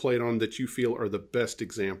that you've played on that you feel are the best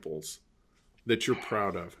examples that you're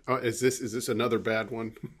proud of. Is this another bad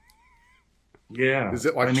one? Yeah. Is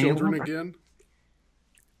it like Children again?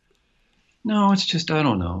 No, it's just, I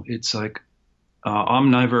don't know. It's like,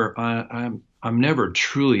 I'm never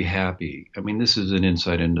truly happy. I mean, this is an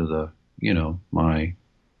insight into the, my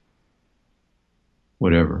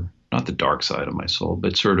whatever, not the dark side of my soul,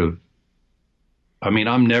 but sort of,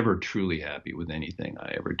 I'm never truly happy with anything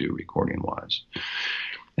I ever do recording wise.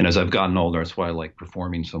 And as I've gotten older, that's why I like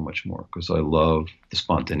performing so much more, because I love the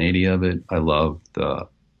spontaneity of it. I love the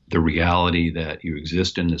reality that you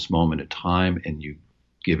exist in this moment of time, and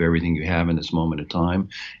give everything you have in this moment of time.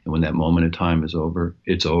 And when that moment of time is over,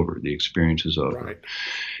 it's over. The experience is over. Right.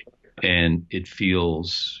 And it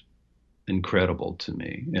feels incredible to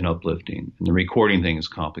me and uplifting. And the recording thing is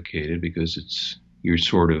complicated because you're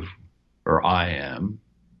sort of, or I am,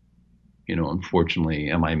 unfortunately,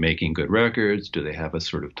 am I making good records? Do they have a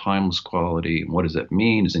sort of timeless quality? And what does that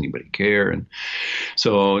mean? Does anybody care? And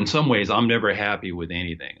so in some ways, I'm never happy with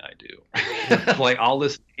anything I do. Like I'll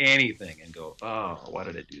listen to anything and go, oh, why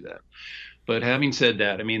did I do that? But having said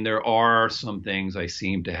that, I mean, there are some things I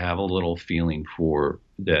seem to have a little feeling for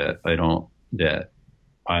that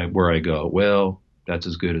where I go, well, that's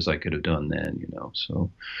as good as I could have done then, so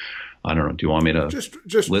I don't know. Do you want me to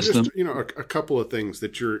just list them? A couple of things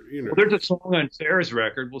that you're, Well, there's a song on Sarah's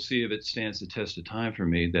record. We'll see if it stands the test of time for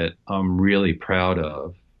me that I'm really proud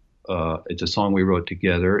of. It's a song we wrote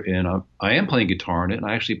together, and I am playing guitar in it, and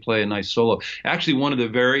I actually play a nice solo. Actually, one of the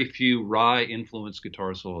very few Rye-influenced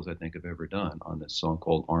guitar solos I think I've ever done on this song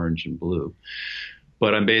called Orange and Blue.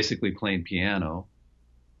 But I'm basically playing piano,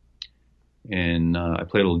 and I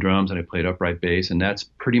played little drums, and I played upright bass, and that's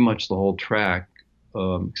pretty much the whole track.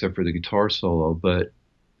 Except for the guitar solo, but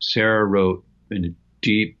Sarah wrote a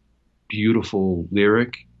deep, beautiful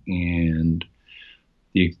lyric, and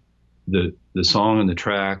the song and the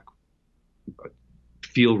track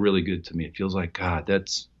feel really good to me. It feels like, God,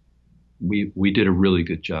 we did a really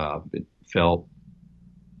good job. It felt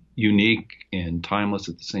unique and timeless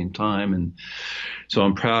at the same time, and so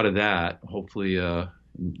I'm proud of that. Hopefully,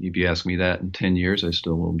 if you ask me that in 10 years, I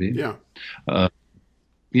still will be. Yeah.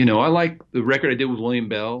 I like the record I did with William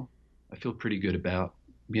Bell. I feel pretty good about,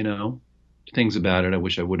 things about it. I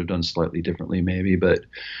wish I would have done slightly differently maybe, but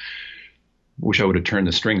wish I would have turned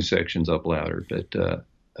the string sections up louder. But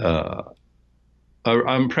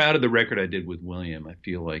I'm proud of the record I did with William. I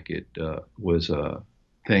feel like it was a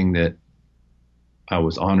thing that I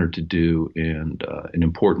was honored to do, and an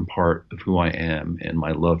important part of who I am and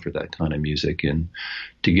my love for that kind of music. And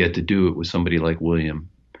to get to do it with somebody like William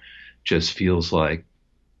just feels like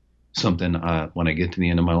something when I get to the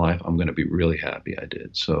end of my life, I'm going to be really happy I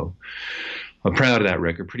did. So I'm proud of that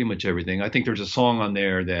record, pretty much everything. I think there's a song on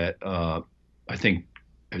there that I think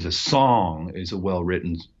as a song is a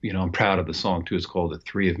well-written, I'm proud of the song too. It's called The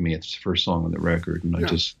Three of Me. It's the first song on the record, and I'm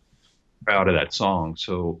just proud of that song.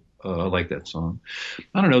 So I like that song.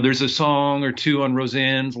 I don't know. There's a song or two on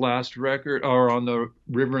Roseanne's last record, or on the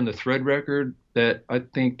River and the Thread record, that I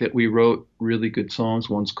think that we wrote really good songs.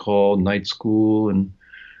 One's called Night School, and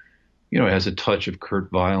it has a touch of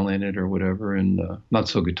Kurt Weill in it or whatever, and not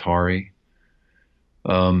so guitar-y.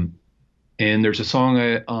 And there's a song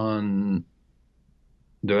on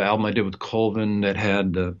the album I did with Colvin that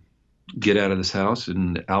had Get Out of This House,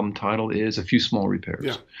 and the album title is A Few Small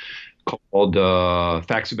Repairs, called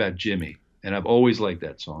Facts About Jimmy. And I've always liked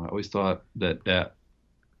that song. I always thought that a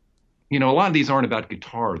lot of these aren't about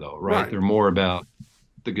guitar, though, right? They're more about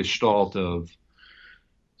the gestalt of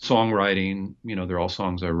songwriting. They're all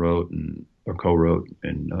songs I wrote or co-wrote,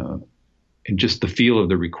 and just the feel of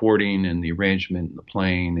the recording and the arrangement and the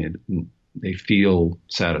playing, they feel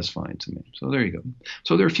satisfying to me. So there you go.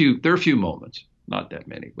 So there are a few moments, not that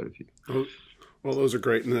many, but a few. Well, those are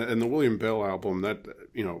great. And the William Bell album, that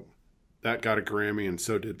that got a Grammy, and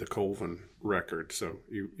so did the Colvin record. So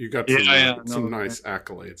you got some nice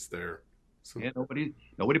accolades there. So. Yeah, nobody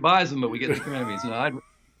buys them, but we get the Grammys. No,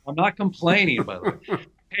 I'm not complaining, by the way.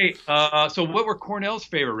 Hey, so what were Cornell's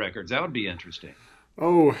favorite records? That would be interesting.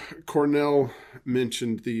 Oh, Cornell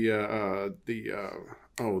mentioned the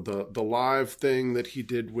live thing that he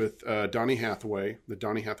did with Donny Hathaway, the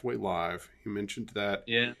Donny Hathaway Live. He mentioned that.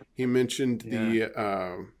 Yeah. He mentioned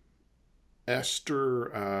the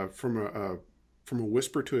Esther from a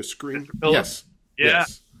Whisper to a Scream. Yes. Yeah.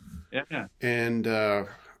 Yes. Yeah. And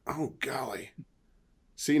oh golly.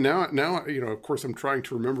 See, now, of course, I'm trying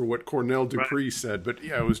to remember what Cornell Dupree said, but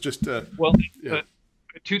yeah, it was just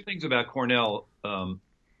two things about Cornell. I've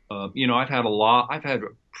had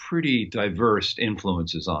pretty diverse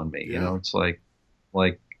influences on me. It's like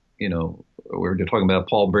we were talking about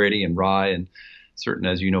Paul Brady and Rye, and certain,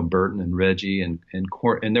 as Burton and Reggie, and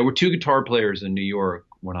there were two guitar players in New York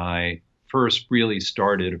when I first really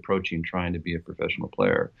started approaching trying to be a professional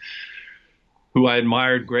player, who I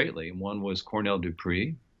admired greatly. One was Cornell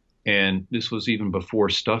Dupree, and this was even before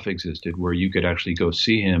Stuff existed, where you could actually go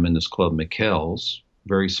see him in this club, McKell's,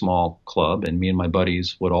 very small club, and me and my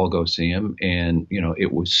buddies would all go see him. And,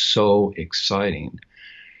 it was so exciting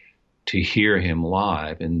to hear him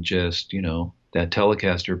live, and just, that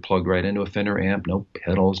Telecaster plugged right into a Fender amp, no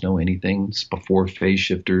pedals, no anything before phase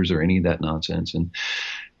shifters or any of that nonsense. And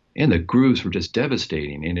and the grooves were just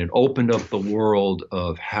devastating. And it opened up the world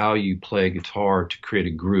of how you play guitar to create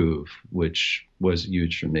a groove, which was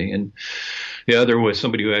huge for me. And the other was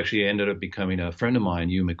somebody who actually ended up becoming a friend of mine,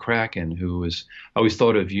 Hugh McCracken, who was, I always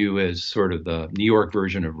thought of you as sort of the New York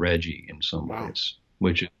version of Reggie in some ways,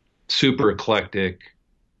 which is super eclectic,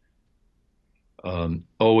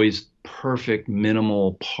 always perfect,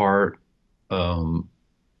 minimal part, and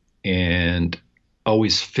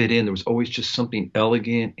always fit in. There was always just something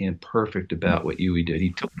elegant and perfect about what Huey did.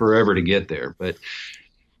 He took forever to get there,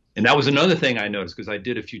 and that was another thing I noticed, because I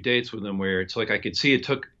did a few dates with him where it's like I could see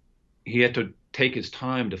he had to take his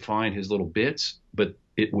time to find his little bits, but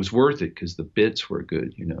it was worth it because the bits were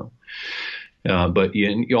good, you know. But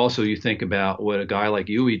you think about what a guy like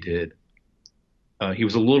Huey did. He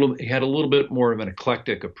had a little bit more of an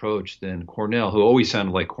eclectic approach than Cornell, who always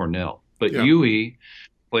sounded like Cornell. But yeah. Huey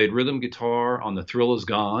played rhythm guitar on The Thrill Is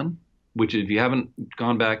Gone, which if you haven't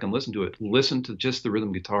gone back and listened to it, listen to just the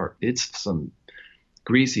rhythm guitar. It's some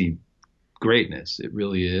greasy greatness. It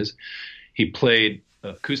really is. He played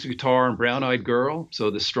acoustic guitar on Brown Eyed Girl.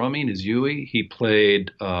 So the strumming is Huey. He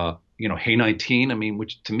played, Hey 19,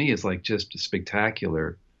 which to me is like just a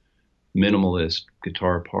spectacular minimalist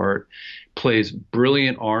guitar part. Plays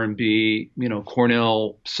brilliant R&B,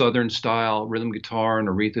 Cornell Southern style rhythm guitar and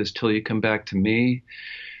Aretha's Till You Come Back to Me.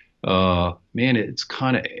 Man, it's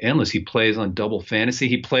kind of endless. He plays on Double Fantasy.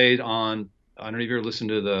 He played on, I don't know if you ever listened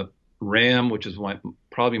to the Ram, which is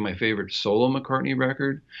probably my favorite solo McCartney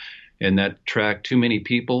record. And that track, Too Many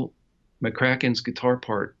People, McCracken's guitar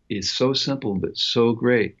part is so simple, but so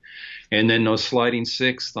great. And then no sliding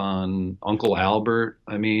sixth on Uncle Albert.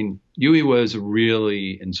 Huey was a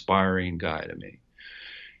really inspiring guy to me.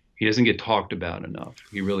 He doesn't get talked about enough.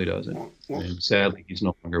 He really doesn't. Well, and sadly, he's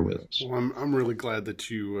no longer with us. Well, I'm really glad that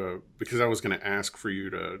you, because I was going to ask for you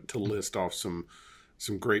to list off some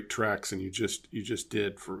great tracks, and you just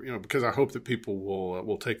did, for because I hope that people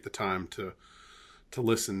will take the time to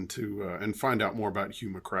listen to and find out more about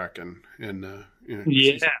Hugh McCracken. And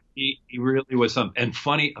he really was and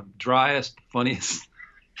funny, funniest.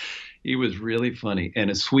 He was really funny and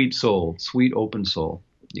a sweet soul, sweet open soul.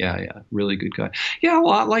 Yeah, really good guy. Yeah, a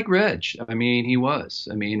lot like Reg. He was.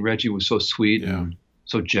 Reggie was so sweet and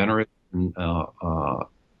so generous, and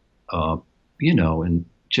and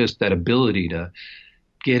just that ability to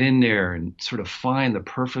get in there and sort of find the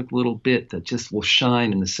perfect little bit that just will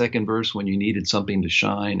shine in the second verse when you needed something to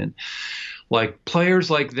shine. And like players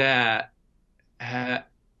like that,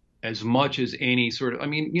 as much as any sort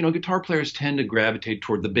of, guitar players tend to gravitate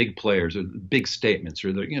toward the big players or the big statements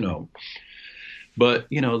or but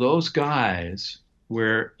those guys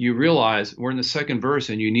where you realize we're in the second verse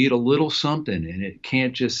and you need a little something and it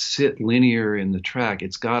can't just sit linear in the track.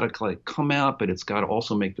 It's got to come out, but it's got to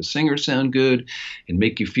also make the singer sound good and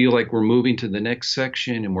make you feel like we're moving to the next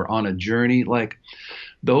section and we're on a journey. Like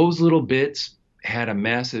those little bits had a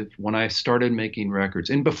massive, when I started making records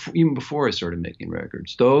and even before I started making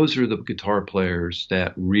records, those are the guitar players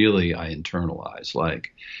that really I internalized.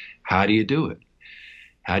 Like, how do you do it?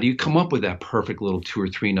 How do you come up with that perfect little 2 or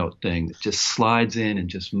 3 note thing that just slides in and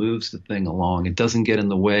just moves the thing along? It doesn't get in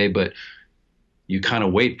the way, but you kind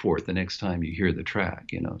of wait for it the next time you hear the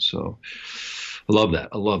track, So I love that.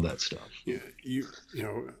 I love that stuff. Yeah,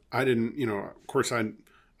 I didn't, of course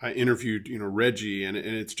I interviewed, Reggie, and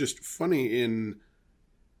it's just funny in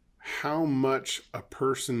how much a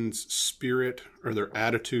person's spirit or their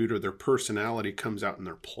attitude or their personality comes out in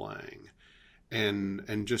their playing.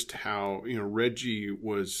 And just how, Reggie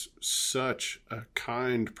was such a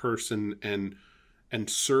kind person and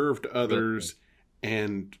served others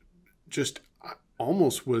and just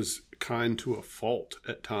almost was kind to a fault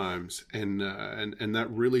at times. And that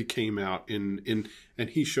really came out and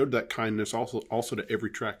he showed that kindness also to every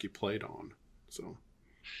track he played on. So.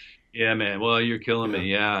 Yeah, man. Well, you're killing me.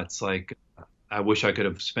 Yeah. It's like, I wish I could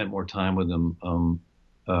have spent more time with him.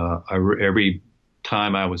 Every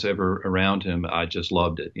time I was ever around him, I just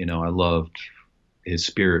loved it. I loved his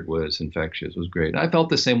spirit was infectious, was great. I felt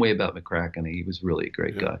the same way about McCracken. He was really a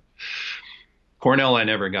great guy. Cornell, I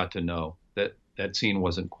never got to know. That scene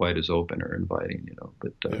wasn't quite as open or inviting,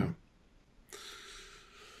 but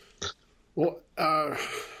well, of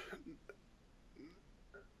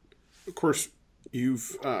course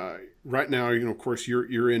you've right now, of course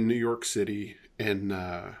you're in New York City and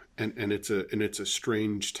it's a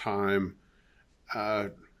strange time.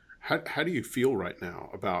 How do you feel right now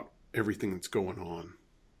about everything that's going on?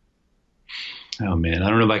 Oh man, I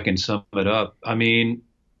don't know if I can sum it up. I'm a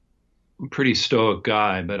pretty stoic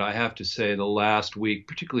guy, but I have to say the last week,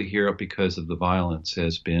 particularly here because of the violence,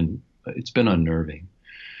 it's been unnerving.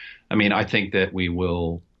 I think that we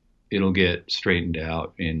will it'll get straightened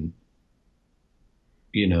out, and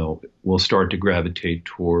we'll start to gravitate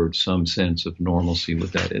towards some sense of normalcy,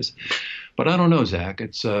 what that is. But I don't know, Zach.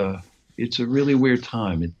 It's a really weird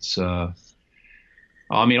time.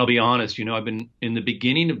 I'll be honest. I've been in the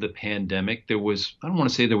beginning of the pandemic. I don't want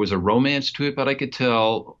to say there was a romance to it, but I could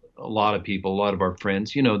tell a lot of people, a lot of our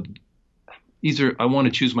friends. I want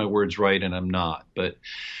to choose my words right, and I'm not, but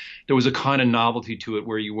there was a kind of novelty to it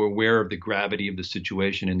where you were aware of the gravity of the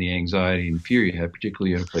situation and the anxiety and fear you had,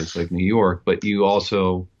 particularly in a place like New York. But you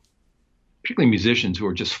also, particularly musicians who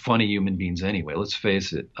are just funny human beings anyway, let's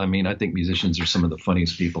face it. I think musicians are some of the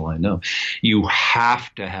funniest people I know. You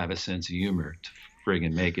have to have a sense of humor to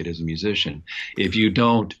friggin' make it as a musician. If you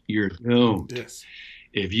don't, you're doomed. Yes.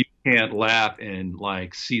 If you can't laugh and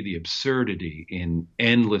see the absurdity in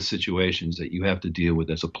endless situations that you have to deal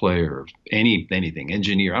with as a player, anything,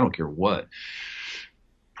 engineer, I don't care what,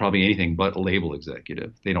 probably anything but a label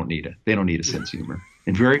executive. They don't need a sense of humor,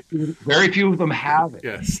 and very few of them have it.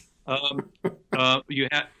 Yes. You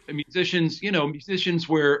have musicians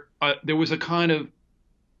where there was a kind of,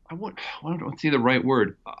 I don't see the right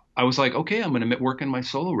word. I was like, okay, I'm going to work on my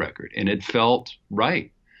solo record, and it felt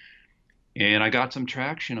right. And I got some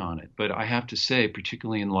traction on it. But I have to say,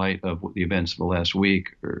 particularly in light of the events of the last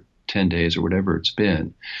week or 10 days or whatever it's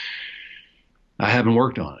been, I haven't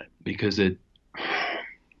worked on it because I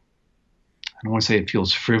don't want to say it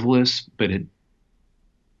feels frivolous, but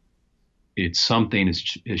it's something has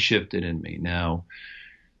shifted in me. Now,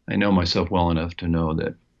 I know myself well enough to know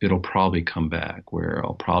that it'll probably come back, where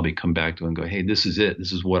I'll probably come back to it and go, hey, this is it.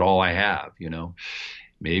 This is what all I have,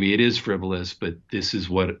 Maybe it is frivolous, but this is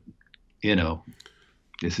what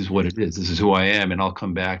this is what it is. This is who I am, and I'll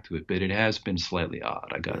come back to it. But it has been slightly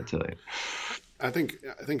odd, I got to tell you. I think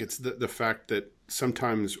it's the fact that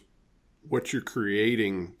sometimes what you're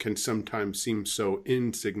creating can sometimes seem so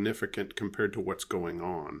insignificant compared to what's going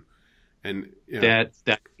on, and that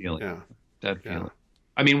feeling. Yeah, that feeling.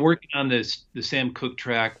 Yeah. Working on the Sam Cooke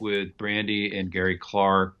track with Brandy and Gary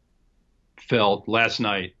Clark felt last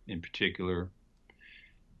night in particular.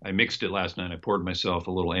 I mixed it last night. I poured myself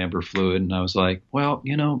a little amber fluid, and I was like, well,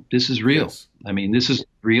 this is real. Yes. This is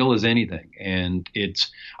real as anything. And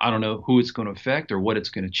I don't know who it's going to affect or what it's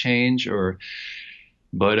going to change,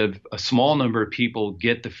 but if a small number of people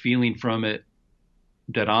get the feeling from it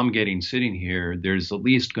that I'm getting sitting here, there's at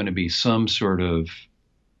least going to be some sort of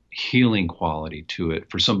healing quality to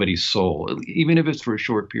it for somebody's soul, even if it's for a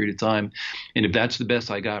short period of time. And if that's the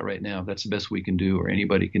best I got right now, if that's the best we can do, or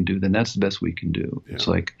anybody can do, then that's the best we can do. Yeah. It's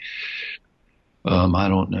like, I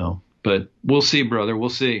don't know, but we'll see, brother. We'll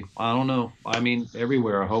see. I don't know.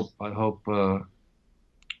 Everywhere. I hope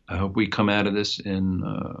we come out of this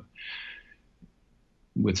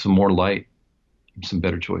with some more light, some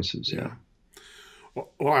better choices. Yeah.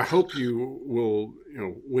 Well, I hope you will,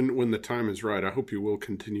 when the time is right, I hope you will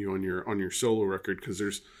continue on your solo record, because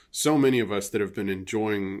there's so many of us that have been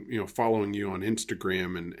enjoying, following you on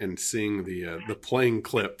Instagram and seeing the playing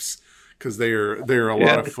clips, because they're a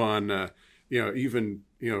lot of fun. Even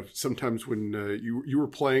sometimes when you were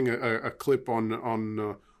playing a clip on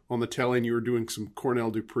the telly, and you were doing some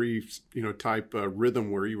Cornell Dupree type rhythm,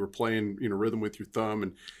 where you were playing rhythm with your thumb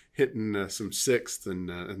and hitting some sixths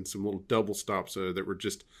and some little double stops that were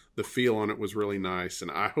just, the feel on it was really nice.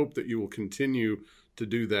 And I hope that you will continue to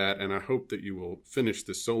do that, and I hope that you will finish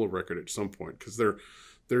this solo record at some point, because there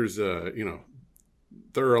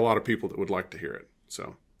are a lot of people that would like to hear it.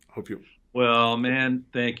 So I hope you. Well, man,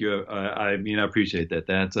 thank you. I appreciate that.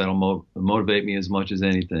 That'll motivate me as much as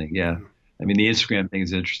anything. Yeah. The Instagram thing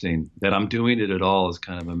is interesting. That I'm doing it at all is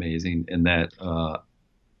kind of amazing, and that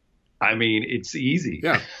it's easy.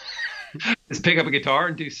 Yeah. Just pick up a guitar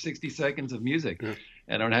and do 60 seconds of music. Yeah.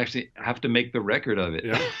 I don't actually have to make the record of it.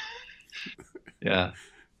 Yeah. Yeah.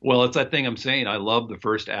 Well, it's that thing I'm saying. I love the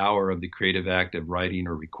first hour of the creative act of writing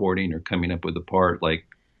or recording or coming up with a part.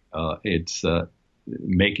 It's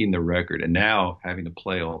making the record, and now having to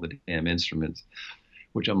play all the damn instruments,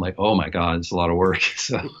 which I'm like, oh my God, it's a lot of work.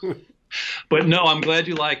 So, but no, I'm glad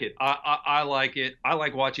you like it. I like it. I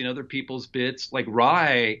like watching other people's bits. Like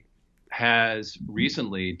Rye has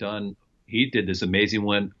recently he did this amazing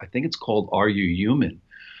one. I think it's called Are You Human?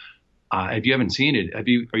 If you haven't seen it, are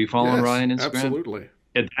you following Yes, Rye on Instagram? Absolutely.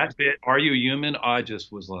 And that bit, Are You Human? I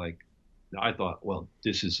just was like, I thought, well,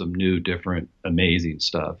 this is some new, different, amazing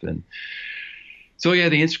stuff. And so, yeah,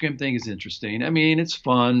 the Instagram thing is interesting. It's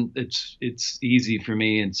fun. It's easy for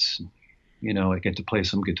me. It's, I get to play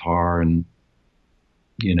some guitar and,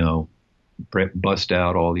 bust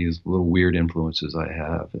out all these little weird influences I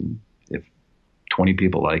have. And if 20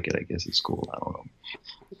 people like it, I guess it's cool. I don't know.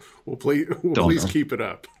 Well, please keep it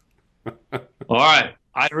up. All right.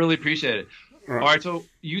 I really appreciate it. All All right. right. So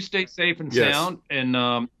you stay safe and Yes. sound. And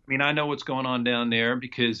I mean, I know what's going on down there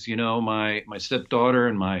because, you know, my stepdaughter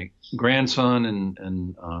and my grandson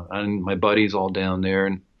and my buddies all down there.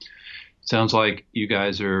 And it sounds like you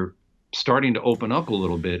guys are starting to open up a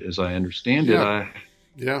little bit, as I understand it. Yeah.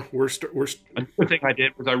 Yeah. Another thing I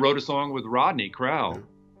did was I wrote a song with Rodney Crowell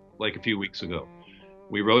like a few weeks ago.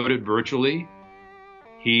 We wrote it virtually.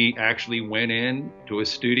 He actually went in to a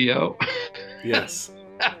studio. Yes.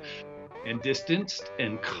 And distanced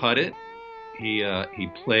and cut it. He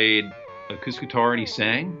played acoustic guitar and he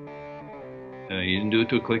sang. He didn't do it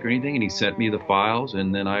to a click or anything, and he sent me the files,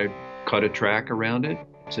 and then I cut a track around it,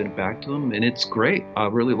 sent it back to him, and it's great. I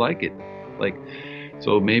really like it. Like,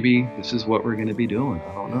 so maybe this is what we're going to be doing.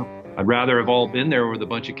 I don't know. I'd rather have all been there with a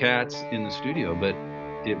bunch of cats in the studio, but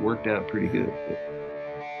it worked out pretty good.